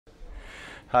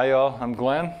Hi y'all, I'm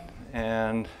Glenn,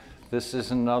 and this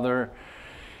is another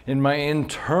in my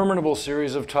interminable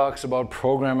series of talks about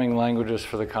programming languages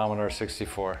for the Commodore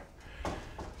 64.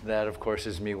 That, of course,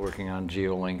 is me working on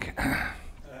GeoLink.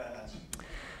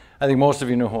 I think most of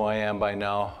you know who I am by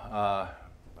now.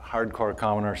 Hardcore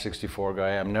Commodore 64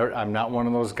 guy. I'm not one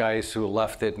of those guys who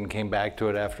left it and came back to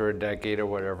it after a decade or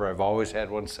whatever. I've always had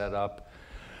one set up.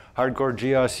 Hardcore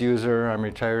GEOS user. I'm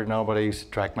retired now, but I used to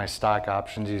track my stock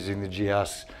options using the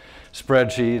GEOS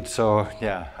spreadsheet. So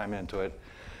yeah, I'm into it.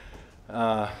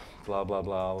 Blah, blah,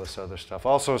 blah, all this other stuff.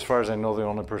 Also, as far as I know, the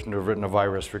only person to have written a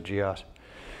virus for GEOS.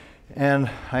 And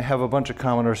I have a bunch of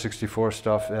Commodore 64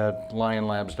 stuff at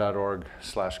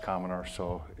lionlabs.org/Commodore.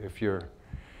 So if you're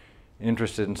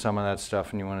interested in some of that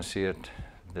stuff and you want to see it,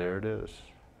 there it is.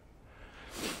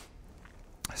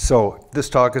 So this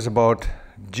talk is about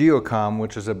geoCom,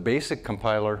 which is a basic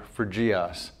compiler for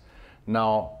GEOS.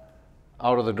 Now,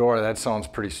 out of the door, that sounds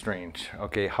pretty strange.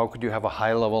 Okay, how could you have a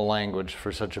high-level language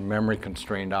for such a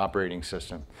memory-constrained operating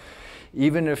system?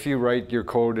 Even if you write your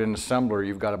code in assembler,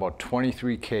 you've got about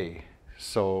 23K.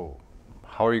 So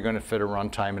how are you going to fit a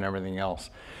runtime and everything else?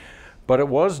 But it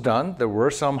was done. There were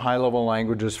some high-level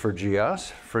languages for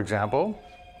GEOS. For example,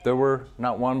 there were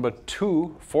not one but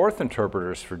two forth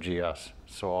interpreters for GEOS.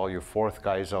 So all you forth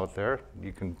guys out there,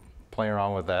 you can play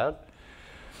around with that.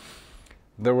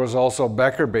 There was also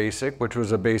Becker Basic, which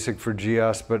was a basic for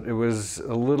GEOS, but it was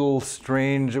a little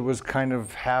strange. It was kind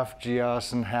of half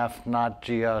GEOS and half not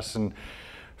GEOS, and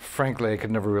frankly, I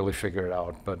could never really figure it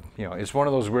out. But you know, it's one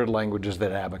of those weird languages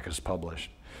that Abacus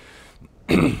published.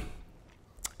 And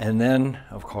then,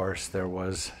 of course, there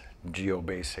was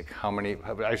GeoBasic. How many,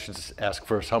 I should ask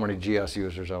first, how many GEOS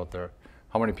users out there?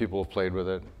 How many people have played with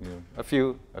it? A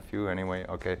few anyway,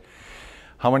 okay.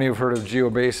 How many have heard of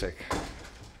GeoBasic?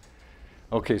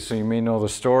 Okay, so you may know the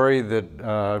story that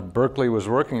Berkeley was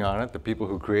working on it, the people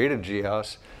who created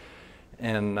GEOS,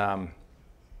 and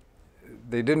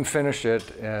they didn't finish it,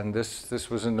 and this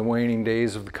was in the waning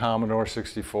days of the Commodore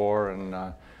 64,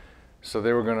 and so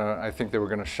they were gonna, I think they were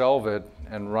gonna shelve it,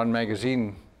 and Run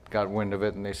Magazine got wind of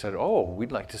it, and they said, oh,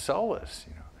 we'd like to sell this,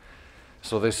 you know.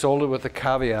 So they sold it with the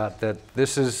caveat that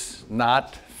this is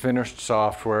not finished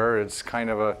software. It's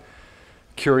kind of a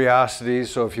curiosity,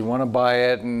 so if you want to buy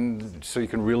it, and so you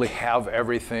can really have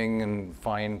everything and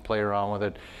play around with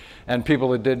it. And people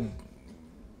that did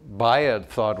buy it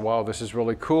thought, wow, this is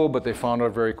really cool, but they found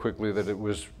out very quickly that it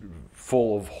was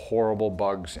full of horrible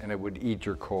bugs and it would eat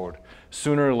your code.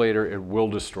 Sooner or later, it will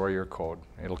destroy your code.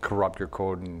 It'll corrupt your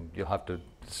code and you'll have to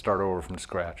start over from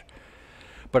scratch.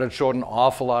 But it showed an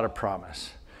awful lot of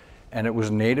promise. And it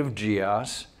was native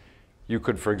GEOS. You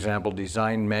could, for example,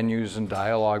 design menus and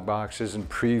dialog boxes and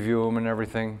preview them and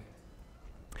everything.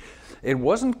 It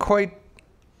wasn't quite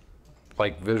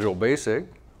like Visual Basic,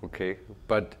 okay,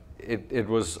 but it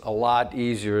was a lot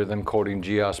easier than coding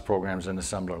GEOS programs in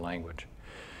assembler language.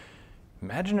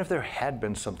 Imagine if there had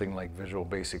been something like Visual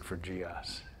Basic for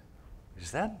GEOS.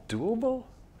 Is that doable?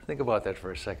 Think about that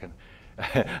for a second.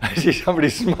 I see somebody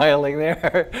smiling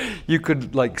there. You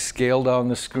could like scale down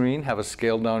the screen, have a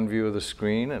scaled down view of the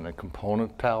screen and a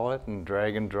component palette and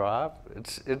drag and drop.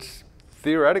 It's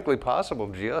theoretically possible.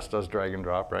 GEOS does drag and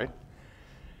drop, right?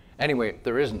 Anyway,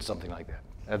 there isn't something like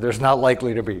that. There's not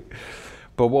likely to be.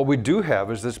 But what we do have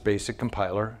is this basic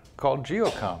compiler called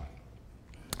geoCom.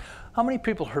 How many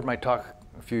people heard my talk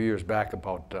a few years back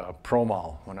about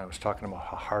Promal, when I was talking about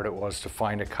how hard it was to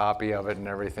find a copy of it and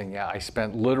everything? Yeah, I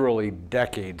spent literally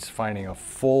decades finding a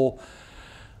full,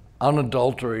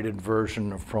 unadulterated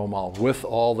version of Promal with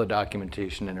all the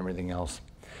documentation and everything else.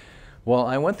 Well,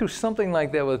 I went through something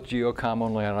like that with geoCom,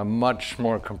 only on a much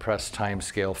more compressed time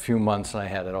scale, a few months, and I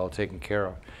had it all taken care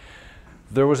of.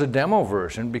 There was a demo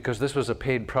version because this was a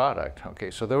paid product. Okay,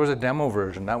 so there was a demo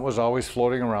version that was always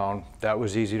floating around. That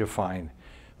was easy to find.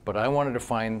 But I wanted to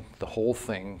find the whole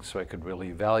thing so I could really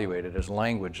evaluate it as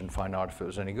language and find out if it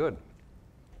was any good.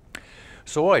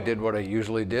 So I did what I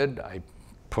usually did. I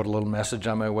put a little message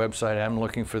on my website. I'm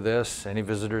looking for this. Any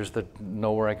visitors that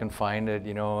know where I can find it,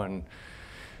 you know, and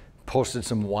posted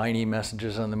some whiny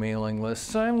messages on the mailing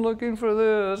list. I'm looking for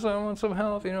this. I want some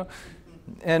help, you know.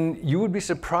 And you would be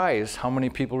surprised how many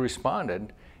people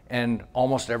responded. And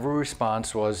almost every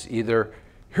response was either,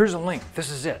 here's a link, this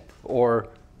is it, or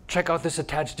check out this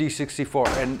attached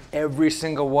D64, and every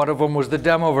single one of them was the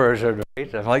demo version,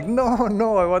 right? I'm like,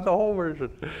 no, I want the whole version.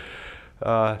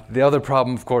 The other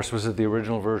problem, of course, was that the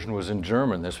original version was in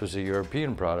German. This was a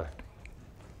European product.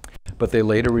 But they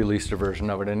later released a version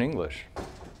of it in English.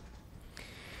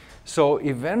 So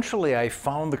eventually I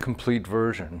found the complete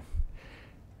version,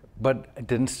 but I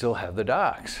didn't still have the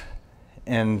docs.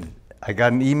 And I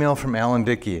got an email from Alan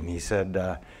Dickey, and he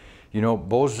said, you know,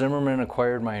 Bo Zimmerman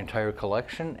acquired my entire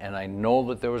collection, and I know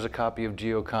that there was a copy of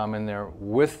geoCom in there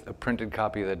with a printed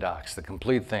copy of the docs, the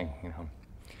complete thing, you know.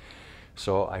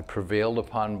 So I prevailed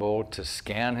upon Bo to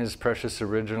scan his precious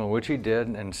original, which he did,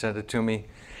 and sent it to me.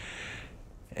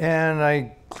 And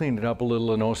I cleaned it up a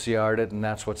little and OCR'd it, and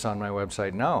that's what's on my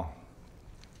website now.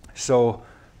 So,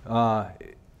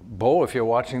 Bo, if you're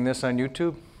watching this on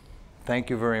YouTube, thank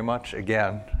you very much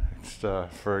again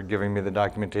for giving me the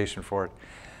documentation for it.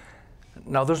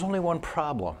 Now, there's only one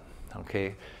problem,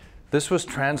 okay? This was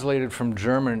translated from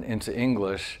German into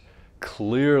English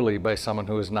clearly by someone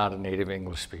who is not a native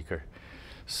English speaker.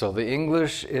 So the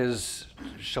English is,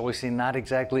 shall we say, not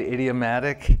exactly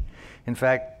idiomatic. In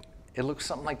fact, it looks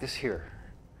something like this here.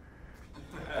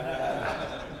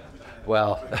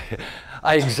 Well,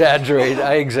 I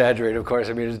exaggerate, of course.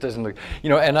 I mean, it doesn't look, you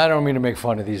know, and I don't mean to make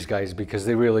fun of these guys because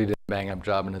they really did a bang-up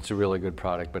job and it's a really good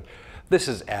product, but this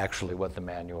is actually what the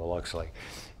manual looks like.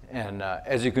 And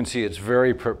as you can see, it's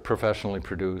very professionally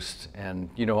produced. And,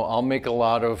 you know, I'll make a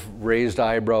lot of raised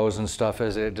eyebrows and stuff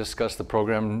as I discuss the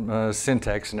program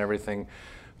syntax and everything.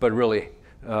 But really,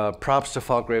 props to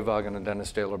Falk Rehwagen and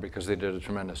Dennis Taylor because they did a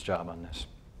tremendous job on this.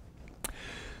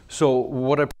 So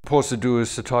what I propose to do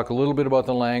is to talk a little bit about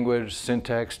the language,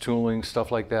 syntax, tooling, stuff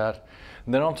like that.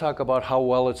 And then I'll talk about how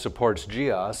well it supports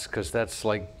GEOS, because that's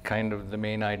like kind of the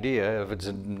main idea. If it's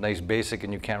a nice basic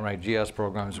and you can't write GEOS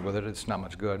programs with it, it's not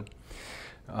much good.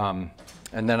 And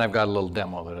then I've got a little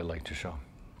demo that I'd like to show.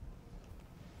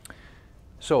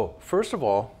 So first of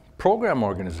all, program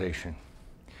organization.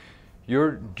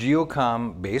 Your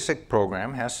geoCom basic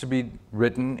program has to be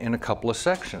written in a couple of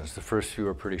sections. The first few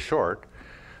are pretty short,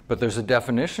 but there's a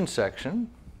definition section.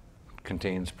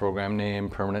 Contains program name,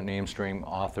 permanent name string,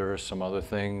 author, some other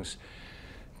things.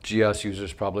 GEOS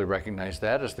users probably recognize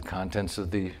that as the contents of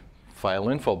the file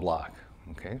info block.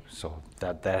 Okay, so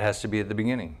that has to be at the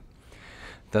beginning.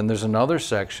 Then there's another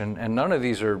section, and none of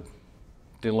these are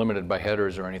delimited by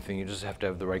headers or anything. You just have to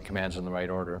have the right commands in the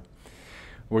right order,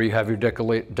 where you have your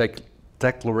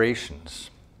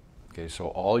declarations. Okay, so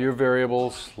all your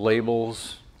variables,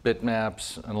 labels,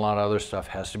 bitmaps, and a lot of other stuff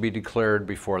has to be declared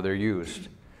before they're used.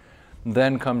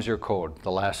 Then comes your code. The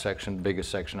last section, the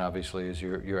biggest section, obviously, is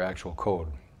your actual code.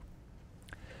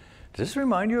 Does this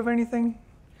remind you of anything?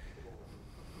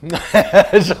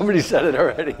 Somebody said it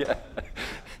already.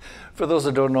 For those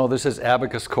that don't know, this is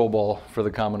Abacus COBOL for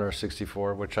the Commodore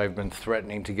 64, which I've been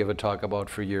threatening to give a talk about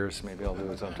for years. Maybe I'll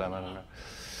do it sometime, I don't know.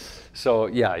 So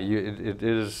yeah, it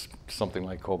is something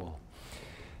like COBOL.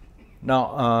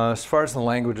 Now, as far as the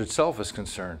language itself is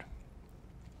concerned,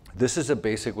 this is a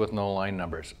basic with no line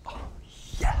numbers. Oh,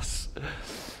 yes.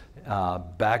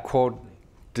 Backquote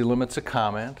delimits a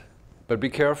comment, but be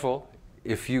careful.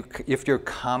 If your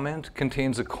comment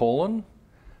contains a colon,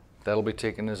 that'll be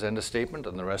taken as end of statement,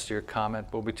 and the rest of your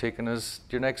comment will be taken as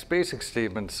your next basic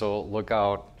statement, so look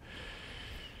out.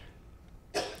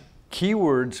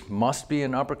 Keywords must be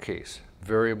in uppercase.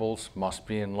 Variables must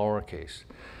be in lowercase.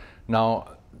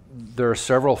 Now, there are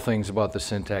several things about the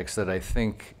syntax that I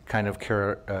think kind of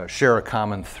share a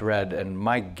common thread, and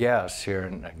my guess here,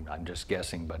 and I'm just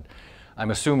guessing, but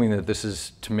I'm assuming that this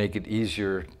is to make it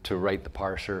easier to write the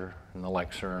parser and the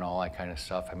lexer and all that kind of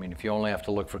stuff. I mean, if you only have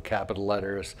to look for capital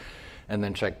letters and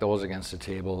then check those against the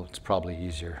table, it's probably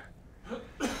easier.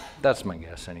 That's my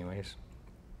guess anyways.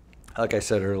 Like I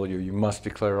said earlier, you must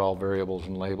declare all variables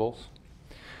and labels.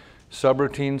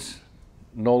 Subroutines,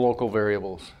 no local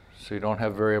variables. So you don't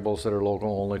have variables that are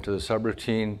local only to the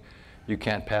subroutine. You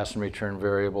can't pass and return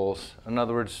variables. In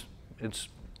other words, it's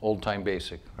old-time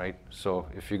basic, right? So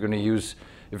if you're going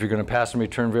to pass and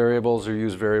return variables or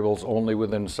use variables only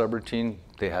within a subroutine,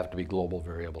 they have to be global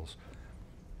variables.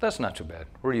 That's not too bad.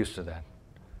 We're used to that.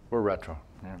 We're retro.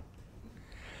 Yeah.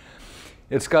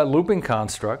 It's got looping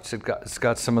constructs. It's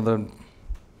got some of the,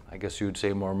 I guess you would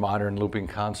say, more modern looping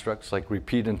constructs like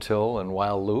repeat until and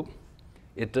while loop.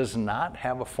 It does not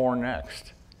have a for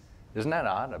next. Isn't that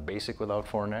odd? A basic without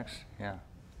for next? Yeah.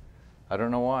 I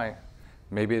don't know why.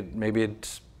 Maybe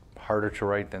it's harder to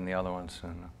write than the other ones. I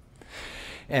don't know.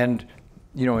 And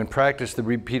you know, in practice, the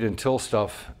repeat until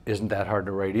stuff isn't that hard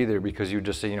to write either, because you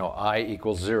just say, you know, I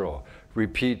equals 0.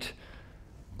 Repeat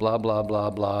blah, blah, blah,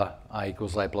 blah, I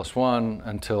equals I plus 1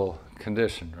 until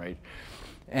condition, right?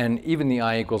 And even the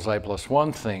I equals I plus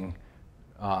 1 thing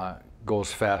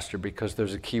goes faster because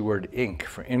there's a keyword inc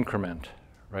for increment,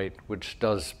 right? Which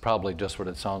does probably just what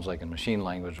it sounds like in machine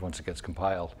language once it gets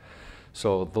compiled.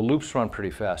 So the loops run pretty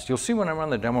fast. You'll see when I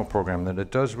run the demo program that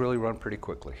it does really run pretty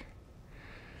quickly.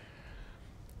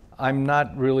 I'm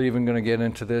not really even going to get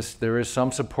into this. There is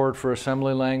some support for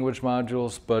assembly language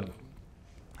modules, but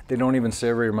they don't even say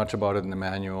very much about it in the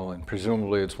manual, and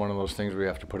presumably it's one of those things where you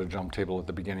have to put a jump table at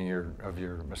the beginning of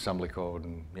your assembly code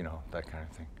and, you know, that kind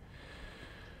of thing.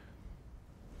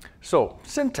 So,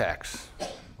 syntax.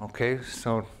 Okay,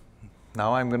 so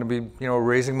now I'm going to be, you know,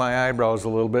 raising my eyebrows a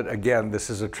little bit. Again, this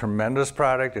is a tremendous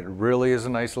product. It really is a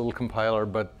nice little compiler,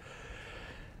 but,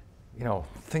 you know,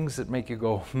 things that make you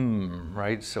go,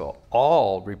 right? So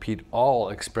repeat all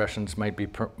expressions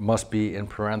must be in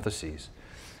parentheses.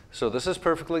 So this is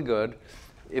perfectly good.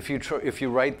 If you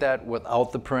write that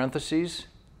without the parentheses,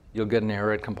 you'll get an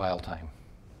error at compile time.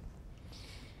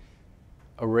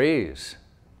 Arrays.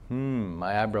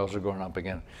 My eyebrows are going up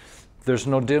again. There's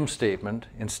no dim statement.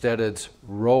 Instead, it's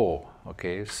row.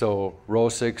 Okay, so row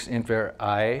 6 int var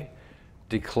I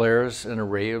declares an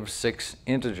array of 6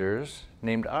 integers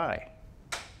named I.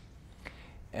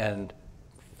 And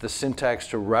the syntax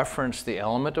to reference the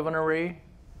element of an array,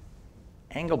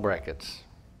 angle brackets.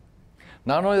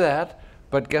 Not only that,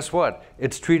 but guess what?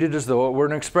 It's treated as though it were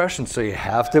an expression, so you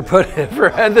have to put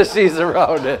parentheses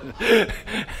around it.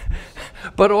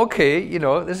 But okay, you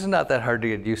know, this is not that hard to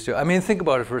get used to. I mean, think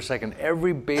about it for a second.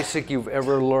 Every basic you've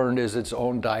ever learned is its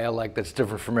own dialect that's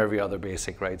different from every other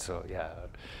basic, right? So yeah.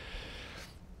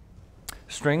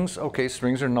 Strings, okay,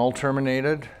 strings are null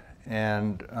terminated,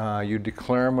 and you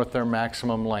declare them with their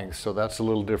maximum length. So that's a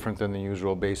little different than the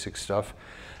usual basic stuff.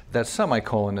 That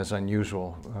semicolon is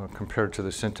unusual compared to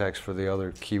the syntax for the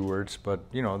other keywords, but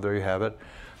you know, there you have it.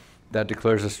 That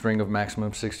declares a string of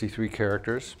maximum 63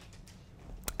 characters.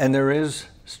 And there is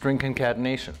string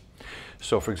concatenation.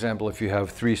 So for example, if you have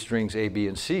 3 strings A, B,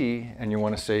 and C, and you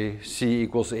want to say C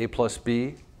equals A plus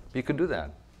B, you could do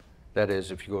that. That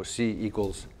is, if you go C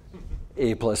equals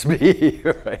A plus B,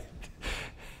 right?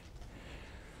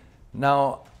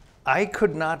 Now, I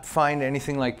could not find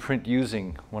anything like print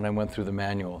using when I went through the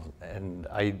manual, and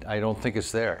I don't think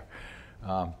it's there.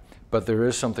 But there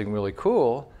is something really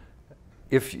cool.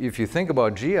 If you think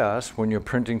about GEOS, when you're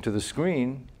printing to the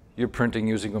screen, you're printing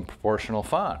using a proportional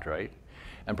font, right?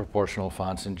 And proportional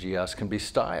fonts in GEOS can be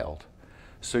styled.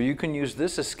 So you can use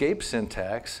this escape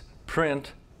syntax,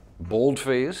 print,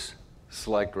 boldface,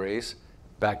 select race,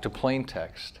 back to plain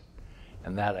text.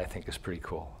 And that, I think, is pretty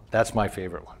cool. That's my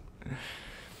favorite one.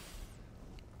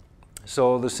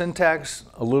 So the syntax,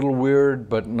 a little weird,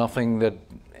 but nothing that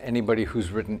anybody who's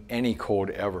written any code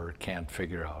ever can't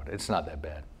figure out. It's not that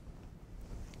bad.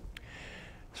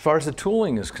 As far as the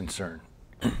tooling is concerned,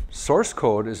 source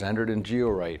code is entered in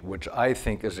GeoWrite, which I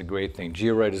think is a great thing.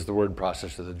 GeoWrite is the word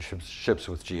processor that ships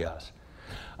with GEOS.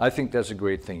 I think that's a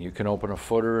great thing. You can open a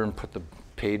footer and put the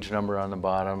page number on the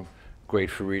bottom. Great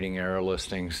for reading error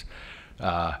listings.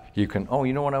 You can, oh,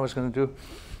 you know what I was going to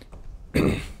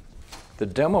do? The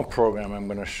demo program I'm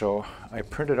going to show, I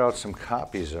printed out some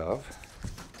copies of.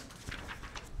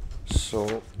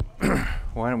 So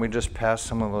why don't we just pass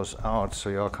some of those out so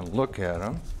y'all can look at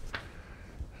them.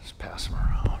 Just pass them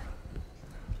around.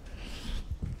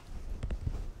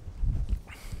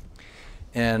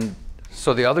 And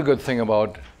so the other good thing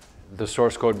about the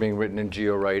source code being written in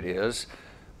GeoWrite is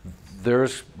there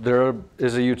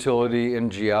is a utility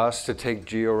in GEOS to take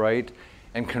GeoWrite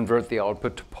and convert the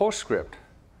output to PostScript,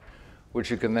 which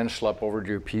you can then schlep over to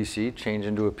your PC, change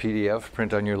into a PDF,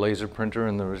 print on your laser printer,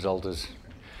 and the result is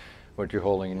what you're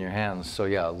holding in your hands. So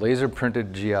yeah, laser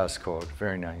printed GEOS code,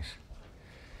 very nice.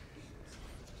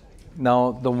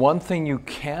 Now, the one thing you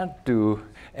can't do,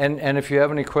 and if you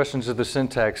have any questions of the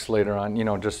syntax later on, you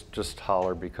know, just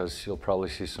holler, because you'll probably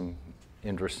see some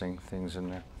interesting things in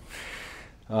there.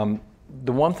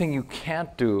 The one thing you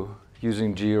can't do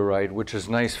using GeoWrite, which is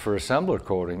nice for assembler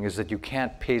coding, is that you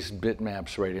can't paste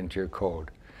bitmaps right into your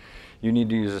code. You need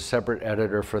to use a separate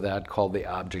editor for that called the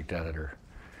object editor.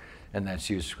 And that's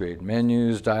used to create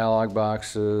menus, dialog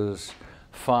boxes,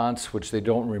 fonts, which they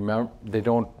don't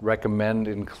recommend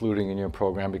including in your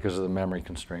program because of the memory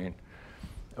constraint,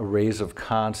 arrays of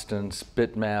constants,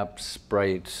 bitmaps,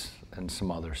 sprites, and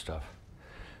some other stuff.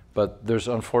 But there's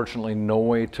unfortunately no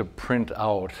way to print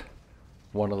out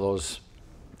one of those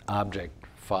object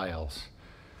files.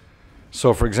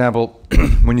 So for example,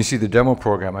 when you see the demo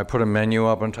program, I put a menu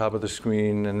up on top of the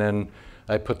screen, and then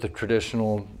I put the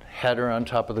traditional header on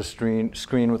top of the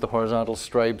screen with the horizontal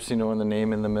stripes, you know, and the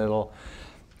name in the middle.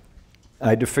 I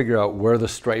had to figure out where the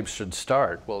stripes should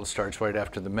start. Well, it starts right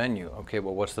after the menu. Okay,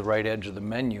 well, what's the right edge of the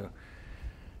menu?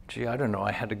 Gee, I don't know.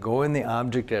 I had to go in the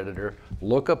object editor,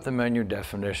 look up the menu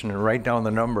definition, and write down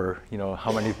the number, you know,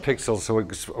 how many pixels. So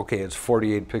it's, okay, it's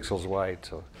 48 pixels wide.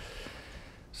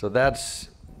 So that's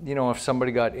you know, if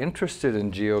somebody got interested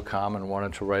in geocom and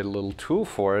wanted to write a little tool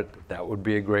for it, that would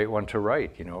be a great one to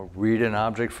write. You know, read an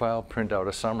object file, print out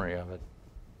a summary of it.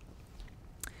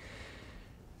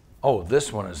 Oh,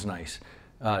 this one is nice.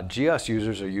 GEOS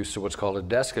users are used to what's called a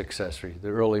desk accessory. The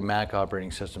early Mac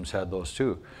operating systems had those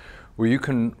too, where you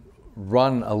can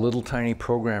run a little tiny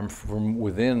program from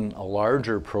within a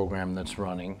larger program that's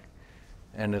running,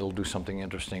 and it'll do something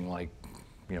interesting like,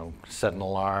 you know, set an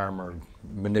alarm or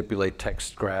manipulate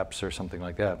text scraps or something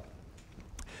like that.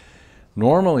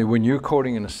 Normally, when you're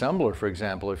coding an assembler, for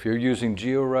example, if you're using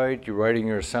GeoWrite, you're writing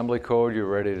your assembly code, you're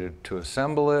ready to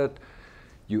assemble it,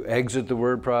 you exit the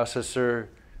word processor,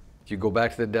 you go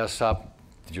back to the desktop,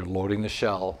 you're loading the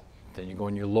shell, then you go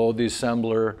and you load the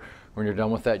assembler. When you're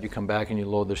done with that, you come back and you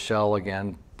load the shell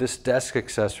again. This desk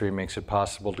accessory makes it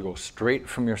possible to go straight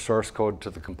from your source code to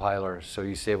the compiler, so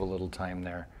you save a little time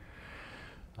there.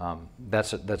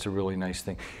 That's a really nice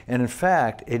thing. And in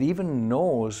fact, it even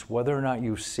knows whether or not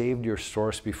you've saved your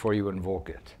source before you invoke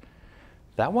it.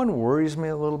 That one worries me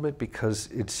a little bit because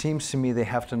it seems to me they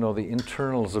have to know the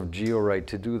internals of GeoWrite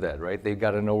to do that, right? They've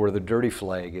got to know where the dirty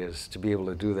flag is to be able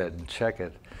to do that and check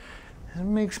it. It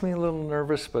makes me a little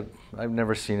nervous, but I've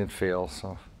never seen it fail,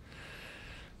 so.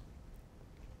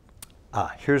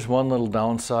 Here's one little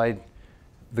downside.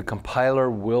 The compiler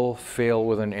will fail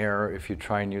with an error if you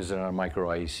try and use it on a micro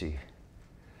IEC.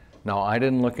 Now, I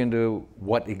didn't look into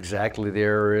what exactly the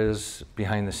error is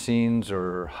behind the scenes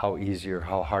or how easy or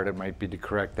how hard it might be to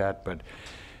correct that, but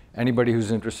anybody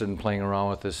who's interested in playing around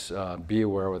with this, be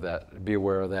aware of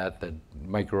that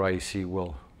micro IEC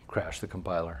will crash the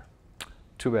compiler.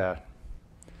 Too bad.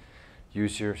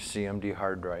 Use your CMD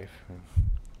hard drive.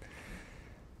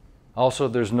 Also,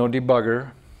 there's no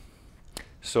debugger.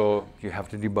 So you have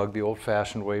to debug the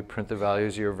old-fashioned way, print the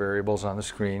values of your variables on the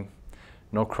screen.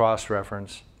 No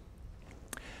cross-reference.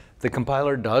 The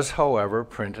compiler does, however,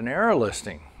 print an error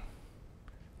listing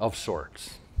of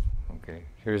sorts. Okay,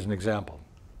 here's an example.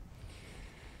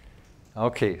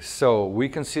 Okay, so we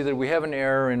can see that we have an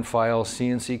error in file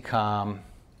CNC-COM.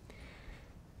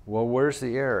 Well, where's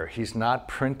the error? He's not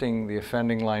printing the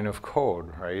offending line of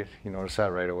code, right? You notice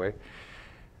that right away.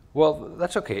 Well,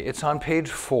 that's okay. It's on page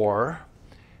 4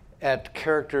 at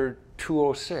character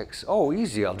 206. Oh,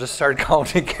 easy. I'll just start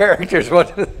counting characters.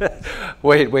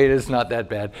 Wait, it's not that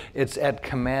bad. It's at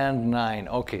command 9.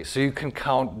 Okay, so you can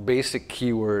count basic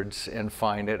keywords and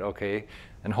find it, okay,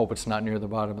 and hope it's not near the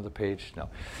bottom of the page. No.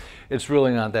 It's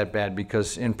really not that bad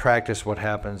because in practice what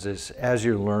happens is as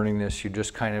you're learning this, you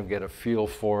just kind of get a feel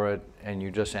for it and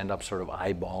you just end up sort of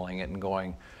eyeballing it and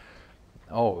going,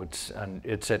 oh, it's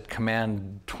at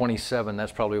command 27.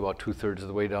 That's probably about 2/3 of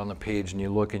the way down the page, and you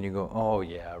look and you go, oh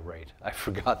yeah, right. I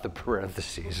forgot the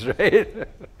parentheses, right?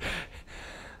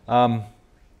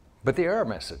 But the error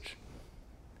message,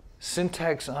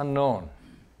 syntax unknown.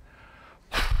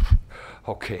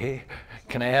 Okay,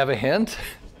 can I have a hint?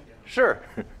 Sure.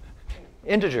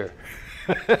 Integer.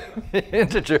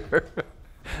 Integer.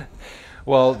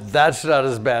 Well, that's not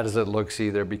as bad as it looks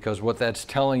either, because what that's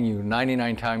telling you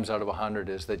 99 times out of 100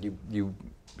 is that you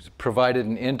provided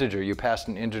an integer. You passed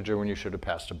an integer when you should have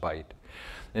passed a byte.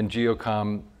 In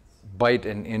geocom, byte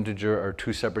and integer are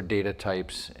two separate data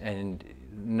types, and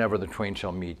never the twain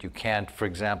shall meet. You can't, for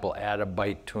example, add a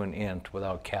byte to an int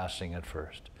without casting it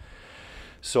first.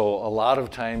 So a lot of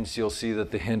times you'll see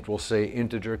that the hint will say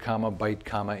integer, comma, byte,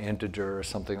 comma, integer, or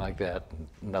something like that.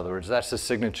 In other words, that's the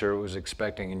signature it was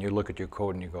expecting, and you look at your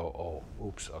code and you go, oh,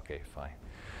 oops, okay, fine.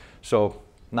 So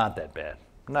not that bad,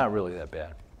 not really that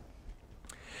bad.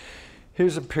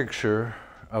 Here's a picture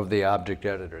of the object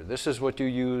editor. This is what you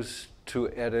use to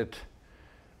edit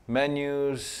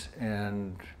menus,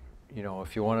 and you know,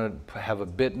 if you want to have a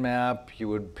bitmap, you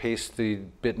would paste the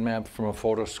bitmap from a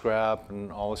photo scrap and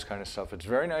all this kind of stuff. It's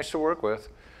very nice to work with,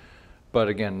 but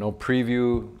again, no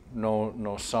preview,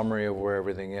 no summary of where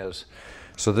everything is.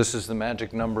 So this is the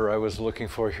magic number I was looking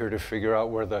for here to figure out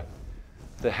where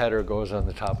the header goes on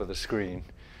the top of the screen.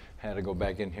 I had to go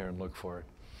back in here and look for it.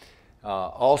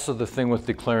 Also, the thing with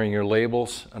declaring your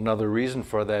labels, another reason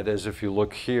for that is if you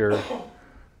look here,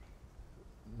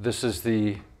 this is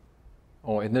the,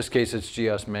 oh, in this case it's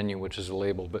GEOS menu, which is a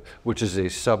label, but which is a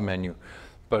submenu.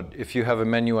 But if you have a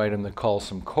menu item that calls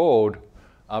some code,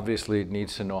 obviously it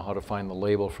needs to know how to find the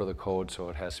label for the code, so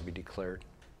it has to be declared.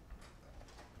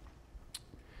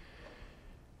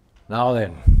 Now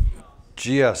then,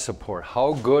 GEOS support.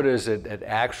 How good is it at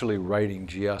actually writing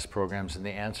GEOS programs? And the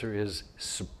answer is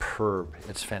superb.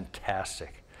 It's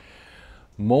fantastic.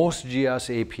 Most GEOS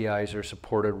APIs are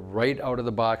supported right out of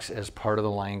the box as part of the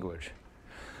language.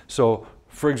 So,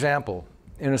 for example,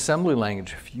 in assembly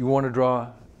language, if you want to draw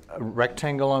a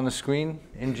rectangle on the screen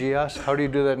in GEOS? How do you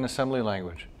do that in assembly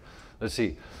language? Let's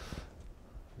see.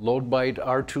 Load byte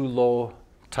R2 low,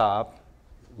 top.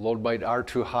 Load byte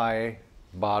R2 high,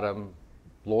 bottom.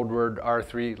 Load word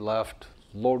R3 left.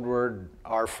 Load word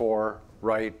R4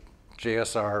 right.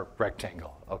 JSR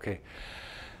rectangle. Okay.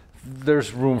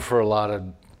 There's room for a lot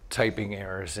of typing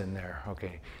errors in there.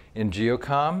 Okay. In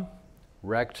geocom,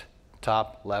 rect,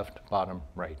 top, left, bottom,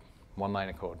 right. One line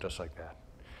of code, just like that.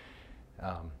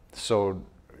 So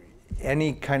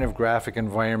any kind of graphic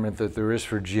environment that there is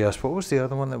for GEOS, what was the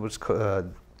other one that was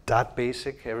dot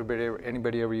basic?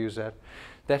 Anybody ever use that?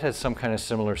 That has some kind of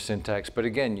similar syntax, but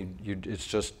again, it's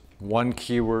just one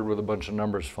keyword with a bunch of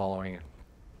numbers following it.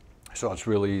 So it's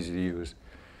really easy to use.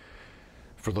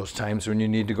 For those times when you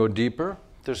need to go deeper,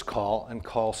 there's call and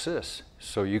call sys.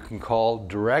 So you can call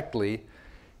directly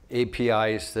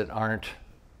APIs that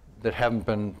haven't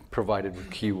been provided with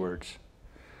keywords.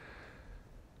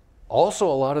 Also,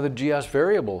 a lot of the GEOS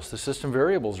variables, the system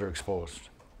variables, are exposed.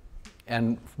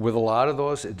 And with a lot of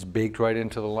those, it's baked right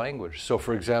into the language. So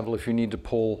for example, if you need to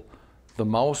pull the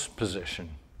mouse position,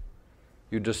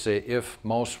 you just say if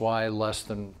mouse Y less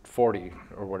than 40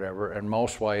 or whatever, and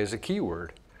mouse Y is a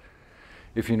keyword.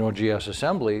 If you know GEOS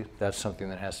assembly, that's something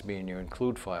that has to be in your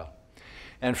include file.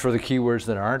 And for the keywords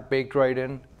that aren't baked right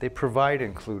in, they provide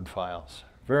include files.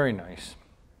 Very nice.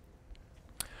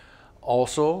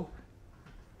 Also,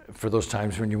 for those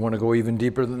times when you want to go even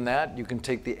deeper than that, you can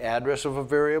take the address of a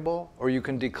variable, or you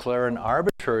can declare an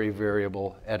arbitrary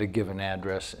variable at a given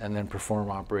address and then perform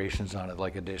operations on it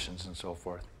like additions and so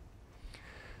forth.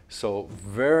 So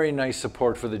very nice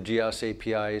support for the GEOS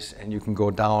APIs, and you can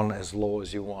go down as low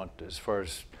as you want as far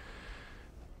as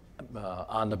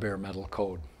on the bare metal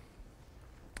code.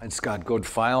 It's got good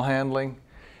file handling.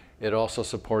 It also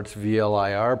supports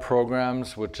VLIR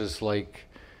programs, which is like,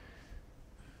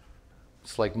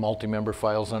 it's like multi-member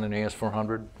files on an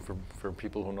AS400 for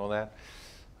people who know that.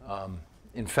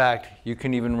 In fact, you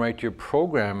can even write your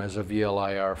program as a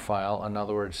VLIR file. In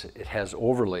other words, it has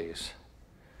overlays.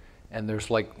 And there's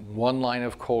like one line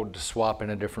of code to swap in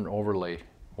a different overlay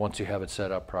once you have it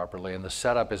set up properly. And the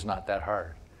setup is not that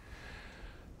hard.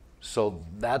 So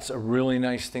that's a really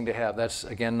nice thing to have. That's,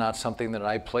 again, not something that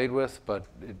I played with, but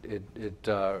it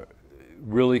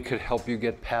really could help you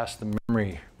get past the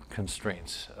memory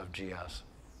constraints of GEOS.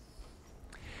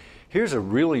 Here's a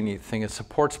really neat thing. It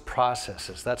supports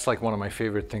processes. That's like one of my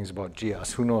favorite things about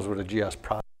GEOS. Who knows what a GEOS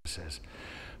process is?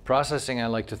 Processing I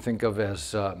like to think of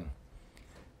as,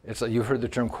 it's like, you've heard the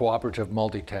term cooperative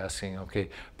multitasking, okay?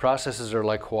 Processes are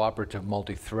like cooperative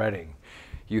multi-threading.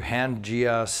 You hand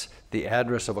GEOS the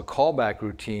address of a callback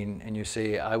routine and you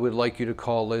say, I would like you to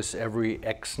call this every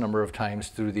X number of times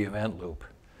through the event loop.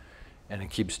 And it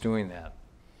keeps doing that.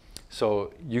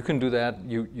 So you can do that.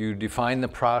 You define the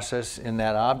process in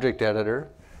that object editor,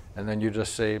 and then you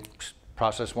just say,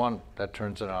 process 1, that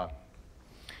turns it on.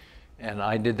 And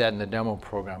I did that in the demo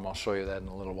program. I'll show you that in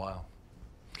a little while.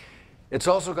 It's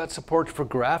also got support for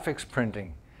graphics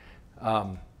printing.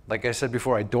 Like I said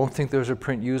before, I don't think there's a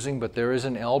print using, but there is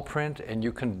an L print, and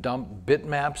you can dump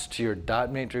bitmaps to your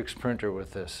dot matrix printer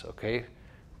with this, okay?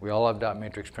 We all have dot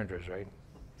matrix printers, right?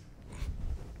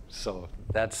 So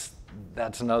that's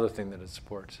another thing that it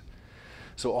supports.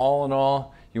 So all in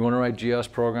all, you want to write GEOS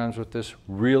programs with this,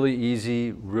 really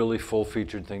easy, really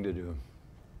full-featured thing to do.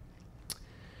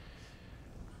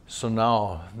 So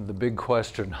now, the big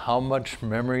question, how much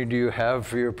memory do you have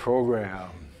for your program?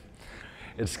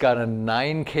 It's got a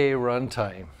 9K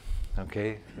runtime,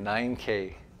 okay,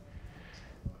 9K.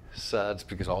 So that's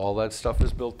because all that stuff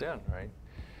is built in,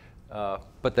 right?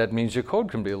 But that means your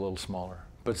code can be a little smaller.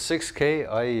 But 6K,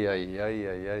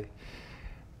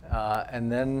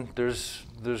 and then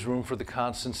there's room for the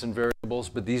constants and variables,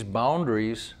 but these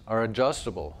boundaries are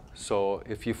adjustable. So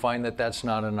if you find that that's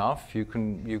not enough, you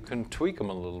can tweak them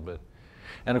a little bit.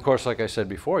 And of course, like I said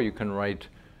before, you can write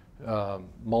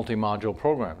multi-module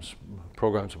programs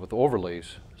with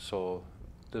overlays. So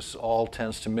this all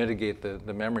tends to mitigate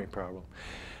the memory problem.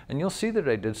 And you'll see that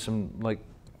I did some like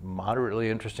moderately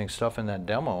interesting stuff in that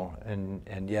demo,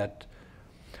 and yet,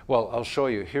 well, I'll show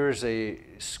you. Here's a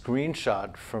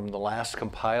screenshot from the last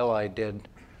compile I did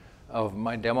of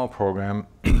my demo program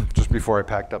just before I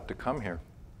packed up to come here.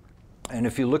 And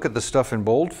if you look at the stuff in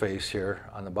boldface here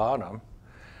on the bottom,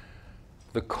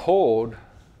 the code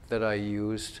that I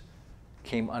used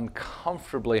came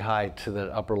uncomfortably high to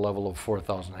the upper level of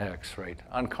 4,000 hex, right?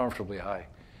 Uncomfortably high.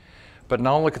 But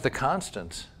now look at the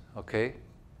constants, okay?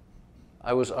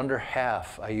 I was under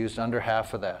half. I used under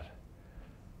half of that.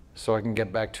 So I can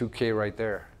get back 2K right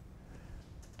there.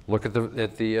 Look at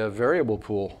the variable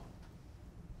pool.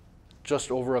 just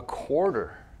over a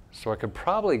quarter. So I could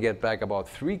probably get back about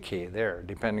 3K there,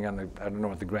 depending on I don't know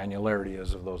what the granularity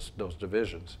is of those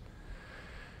divisions.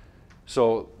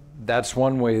 So that's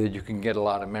one way that you can get a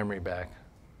lot of memory back.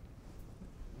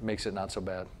 Makes it not so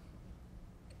bad.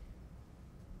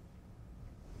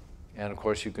 And of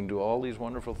course, you can do all these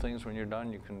wonderful things when you're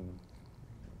done. You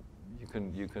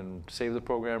can save the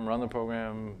program, run the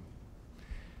program.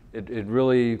 It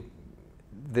really,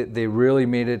 they really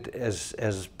made it as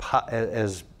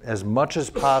much as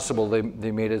possible.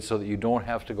 They made it so that you don't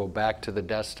have to go back to the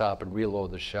desktop and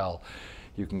reload the shell.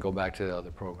 You can go back to the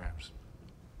other programs.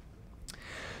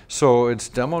 So it's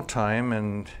demo time,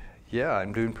 and yeah,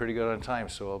 I'm doing pretty good on time,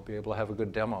 so I'll be able to have a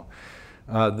good demo.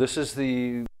 This is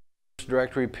the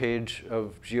directory page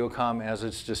of geocom as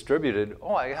it's distributed.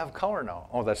 Oh, I have color now.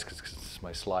 Oh, that's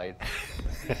my slide.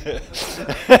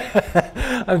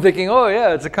 I'm thinking, oh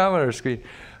yeah, it's a commenter screen.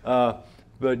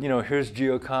 But you know, here's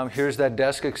geocom. Here's that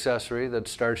desk accessory that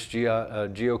starts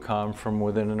geocom from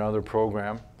within another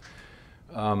program.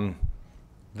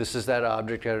 This is that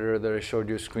object editor that I showed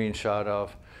you a screenshot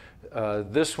of.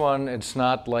 This one, it's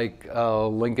not like a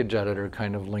linkage editor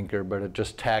kind of linker, but it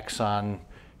just tacks on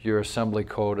your assembly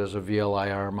code as a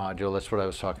VLIR module. That's what I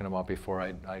was talking about before.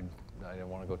 I don't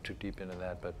want to go too deep into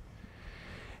that, but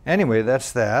anyway,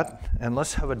 that's that. And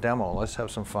let's have a demo. Let's have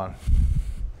some fun.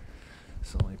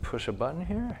 So let me push a button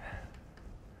here.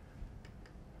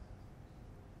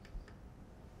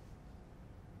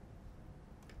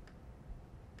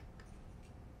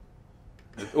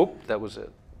 Oh, that was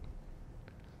it.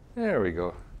 There we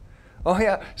go. Oh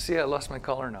yeah, see, I lost my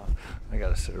color now. I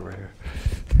gotta sit over here.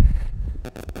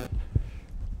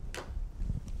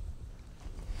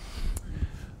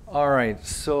 All right,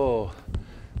 so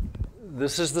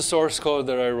this is the source code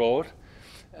that I wrote,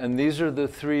 and these are the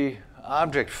 3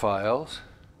 object files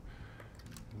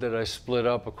that I split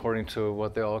up according to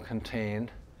what they all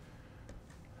contained.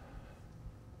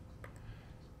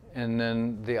 And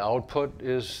then the output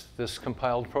is this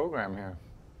compiled program here.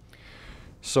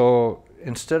 So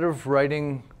instead of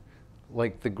writing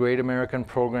like the Great American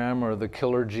Program or the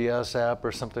Killer GS app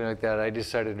or something like that, I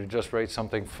decided to just write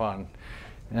something fun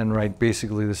and write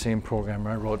basically the same program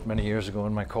I wrote many years ago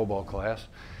in my COBOL class,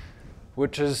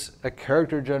 which is a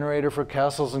character generator for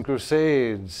Castles and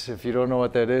Crusades. If you don't know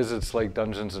what that is, it's like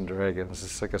Dungeons and Dragons.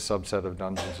 It's like a subset of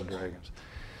Dungeons and Dragons.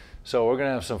 So we're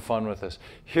gonna have some fun with this.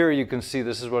 Here you can see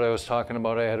this is what I was talking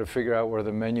about. I had to figure out where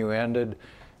the menu ended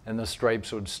and the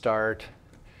stripes would start.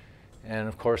 And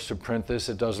of course, to print this,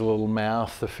 it does a little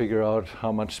math to figure out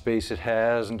how much space it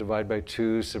has and divide by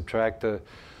 2, subtract the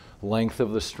length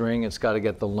of the string. It's got to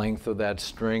get the length of that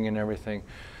string and everything.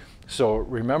 So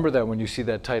remember that when you see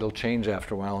that title change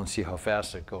after a while and see how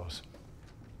fast it goes.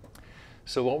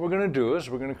 So what we're going to do is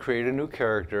we're going to create a new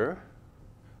character.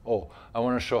 Oh, I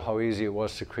want to show how easy it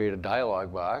was to create a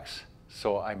dialog box.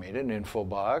 So I made an info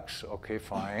box. Okay,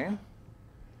 fine.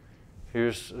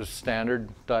 Here's a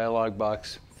standard dialog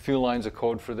box. Few lines of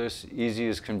code for this, easy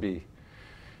as can be.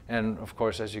 And of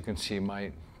course, as you can see,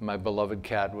 my beloved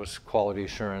cat was quality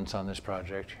assurance on this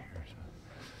project.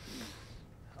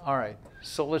 All right,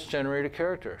 so let's generate a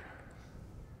character.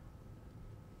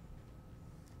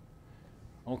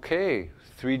 Okay,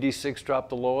 3d6 drop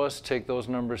the lowest, take those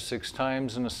numbers 6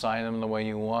 times and assign them the way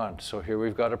you want. So here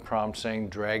we've got a prompt saying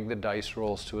drag the dice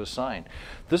rolls to assign.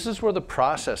 This is where the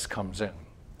process comes in.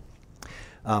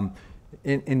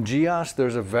 In GEOS,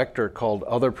 there's a vector called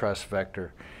otherpress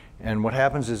vector. And what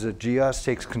happens is that GEOS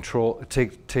takes control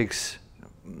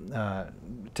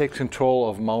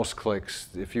of mouse clicks.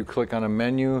 If you click on a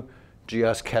menu,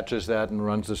 GEOS catches that and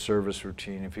runs the service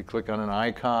routine. If you click on an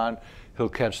icon, he'll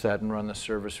catch that and run the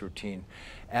service routine.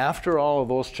 After all of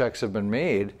those checks have been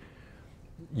made,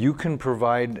 you can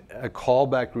provide a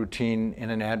callback routine in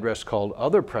an address called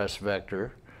otherpress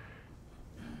vector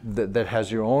that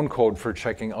has your own code for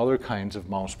checking other kinds of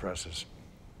mouse presses,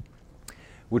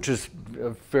 which is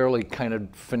a fairly kind of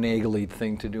finagly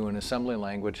thing to do in assembly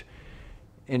language.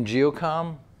 In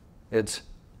geocom, it's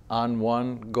on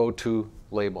one, go to,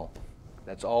 label.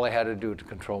 That's all I had to do to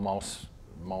control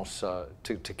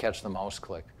to catch the mouse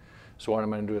click. So what I'm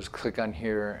going to do is click on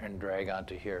here and drag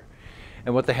onto here.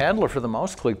 And what the handler for the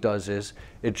mouse click does is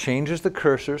it changes the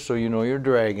cursor so you know you're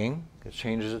dragging. It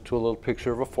changes it to a little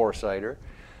picture of a four-sider.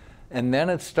 And then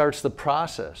it starts the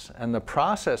process. And the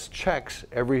process checks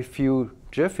every few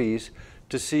jiffies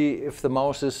to see if the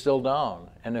mouse is still down.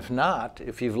 And if not,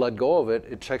 if you've let go of it,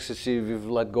 it checks to see if you've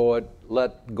let go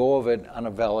of it on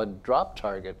a valid drop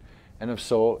target. And if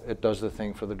so, it does the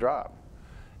thing for the drop.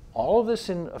 All of this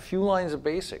in a few lines of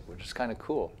BASIC, which is kind of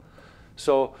cool.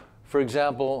 So, for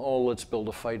example, let's build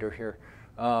a fighter here.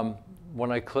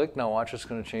 When I click, now watch, it's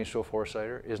going to change to a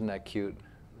four-sider. Isn't that cute?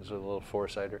 There's a little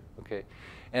four-sider. Okay.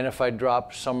 And if I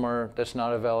drop somewhere that's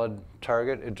not a valid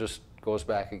target, it just goes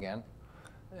back again.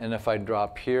 And if I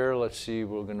drop here, let's see,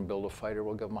 we're going to build a fighter.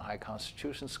 We'll give them a high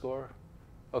constitution score.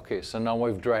 Okay, so now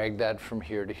we've dragged that from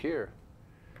here to here.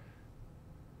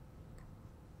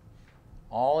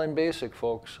 All in basic,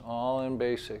 folks, all in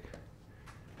basic.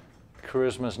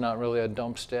 Charisma is not really a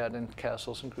dump stat in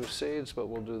Castles and Crusades, but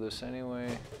we'll do this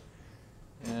anyway.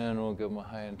 And we'll give them a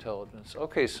high intelligence.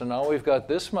 Okay, so now we've got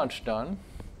this much done.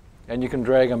 And you can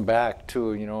drag them back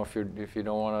too, you know, if you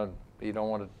don't want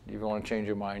to change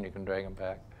your mind, you can drag them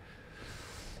back.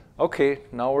 Okay,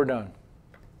 now we're done.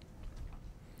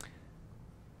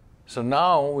 So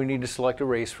now we need to select a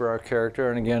race for our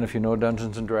character. And again, if you know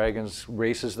Dungeons and Dragons,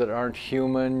 races that aren't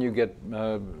human, you get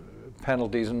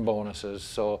penalties and bonuses.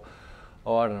 So,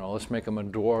 oh, I don't know, let's make him a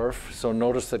dwarf. So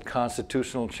notice that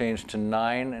Constitution will change to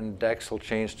 9 and Dex will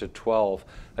change to 12.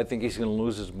 I think he's going to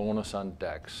lose his bonus on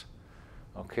Dex.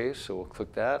 Okay, so we'll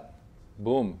click that.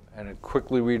 Boom, and it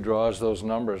quickly redraws those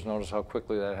numbers. Notice how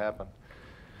quickly that happened.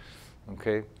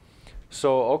 Okay,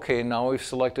 so okay, now we've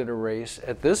selected a race.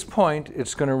 At this point,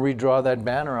 it's going to redraw that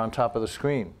banner on top of the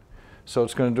screen. So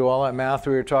it's going to do all that math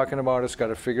we were talking about. It's got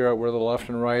to figure out where the left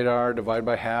and right are, divide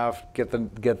by half, it's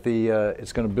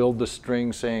going to build the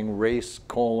string saying race,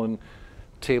 colon,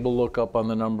 table lookup on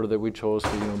the number that we chose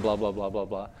for, you know, blah, blah, blah, blah,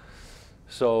 blah.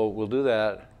 So we'll do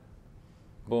that.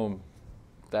 Boom.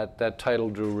 That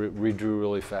title redrew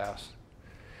really fast.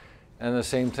 And the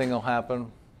same thing will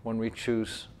happen when we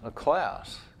choose a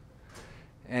class.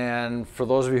 And for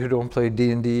those of you who don't play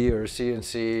D&D or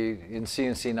C&C, in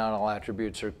C&C not all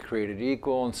attributes are created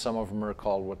equal, and some of them are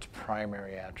called what's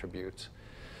primary attributes.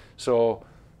 So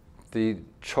the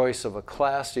choice of a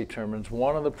class determines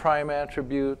one of the prime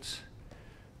attributes.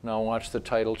 Now watch the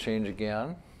title change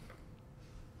again.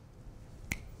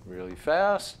 Really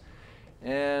fast.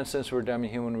 And since we're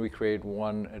demi-human, we create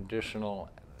one additional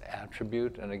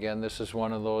attribute. And again, this is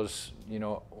one of those, you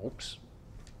know, oops.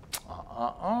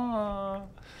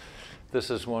 This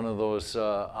is one of those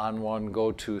on one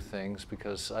go-to things,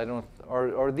 because I don't,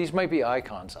 or these might be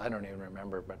icons. I don't even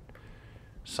remember, but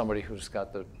somebody who's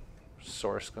got the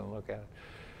source can look at it.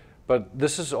 But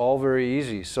this is all very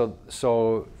easy. So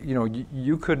you know,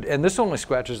 you could, and this only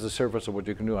scratches the surface of what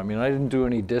you can do. I mean, I didn't do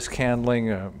any disk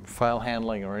handling, file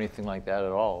handling, or anything like that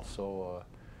at all. So,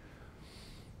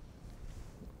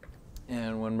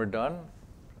 and when we're done,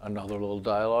 another little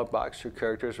dialog box, your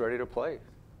character is ready to play.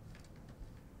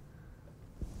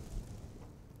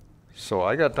 So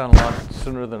I got done a lot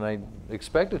sooner than I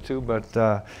expected to, but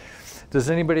does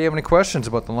anybody have any questions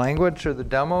about the language or the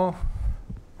demo?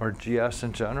 Or GEOS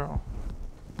in general?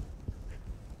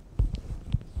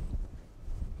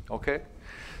 Okay,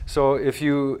 so if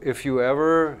you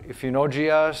know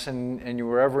GEOS and you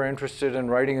were ever interested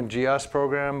in writing a GEOS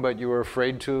program, but you were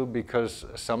afraid to because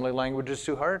assembly language is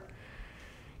too hard,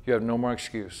 you have no more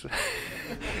excuse.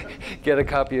 Get a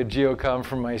copy of geoCom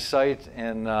from my site,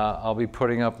 and I'll be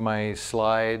putting up my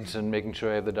slides and making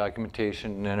sure I have the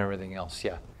documentation and everything else.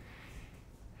 Yeah.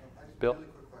 Bill?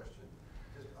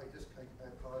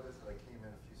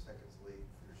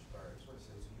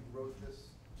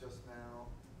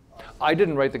 I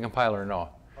didn't write the compiler, no.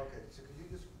 Okay, so could you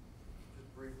just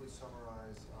briefly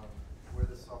summarize where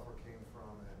the software came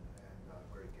from and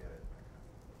where to get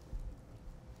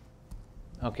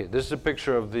it? Okay, this is a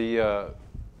picture of the,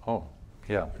 oh,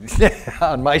 yeah.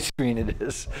 On my screen it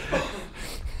is.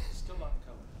 Still not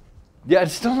uncovered. Yeah,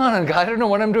 it's still not uncovered. I don't know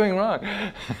what I'm doing wrong.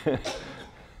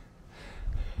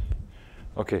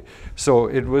 Okay, so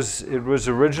it was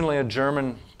originally a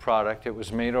German product. It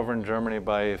was made over in Germany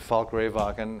by Falk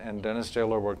Rehwagen, and Dennis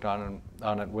Taylor worked on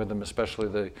it with him, especially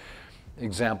the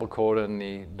example code and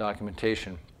the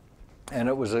documentation. And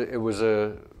it was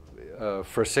a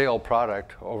for sale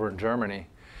product over in Germany,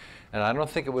 and I don't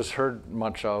think it was heard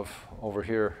much of over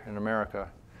here in America.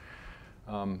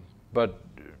 But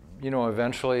you know,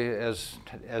 eventually, as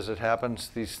it happens,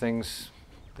 these things,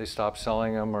 they stop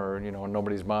selling them, or you know,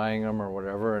 nobody's buying them or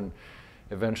whatever, and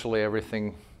eventually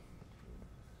everything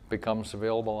becomes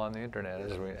available on the internet,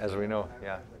 as we know. Yeah.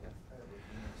 I have a Unix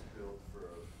build for a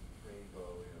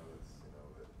rainbow, you know, it's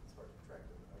hard to track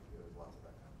it. There's lots of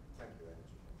that kind of. Thank you.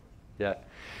 Yeah,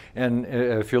 and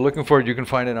if you're looking for it, you can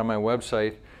find it on my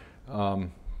website,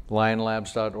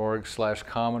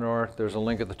 lionlabs.org/Commodore. There's a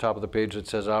link at the top of the page that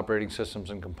says operating systems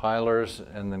and compilers,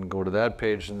 and then go to that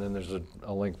page, and then there's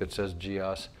a link that says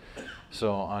GEOS.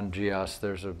 So on GEOS,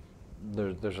 there's a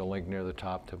link near the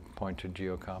top to point to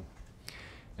geocom.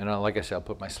 And like I said, I'll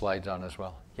put my slides on as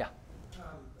well. Yeah?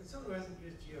 As someone who hasn't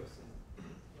used GEOS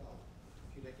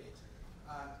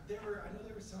I know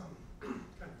there were some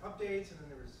kind of updates, and then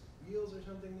there was wheels or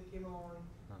something that came along.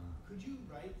 Could you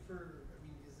write for? I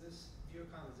mean, is this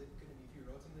geoCom? Is it going to be if you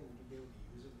wrote something, would you be able to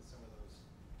use it with some of those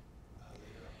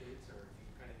later updates, or if you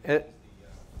kind of use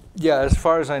the? Yeah, as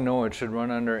far as I know, it should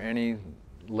run under any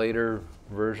later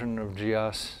version of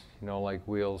GEOS. You know, like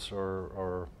Wheels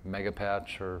or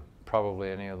Megapatch or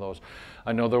probably any of those.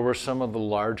 I know there were some of the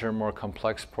larger, more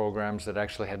complex programs that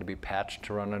actually had to be patched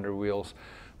to run under Wheels,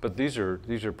 but these are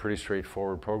pretty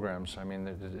straightforward programs. I mean,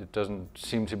 it doesn't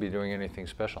seem to be doing anything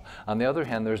special. On the other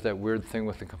hand, there's that weird thing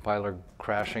with the compiler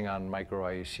crashing on micro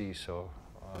IEC, so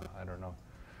I don't know.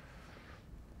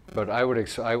 But I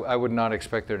would not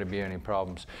expect there to be any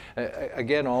problems.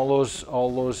 Again, all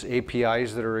those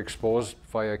APIs that are exposed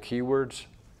via keywords,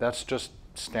 that's just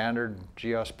standard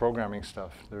GEOS programming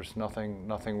stuff. There's nothing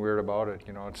weird about it.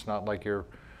 You know, it's not like you're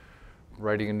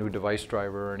writing a new device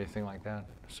driver or anything like that.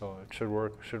 So it should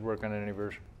work on any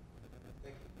version.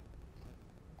 Thank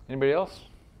you. Anybody else?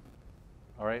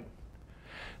 All right.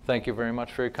 Thank you very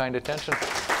much for your kind attention.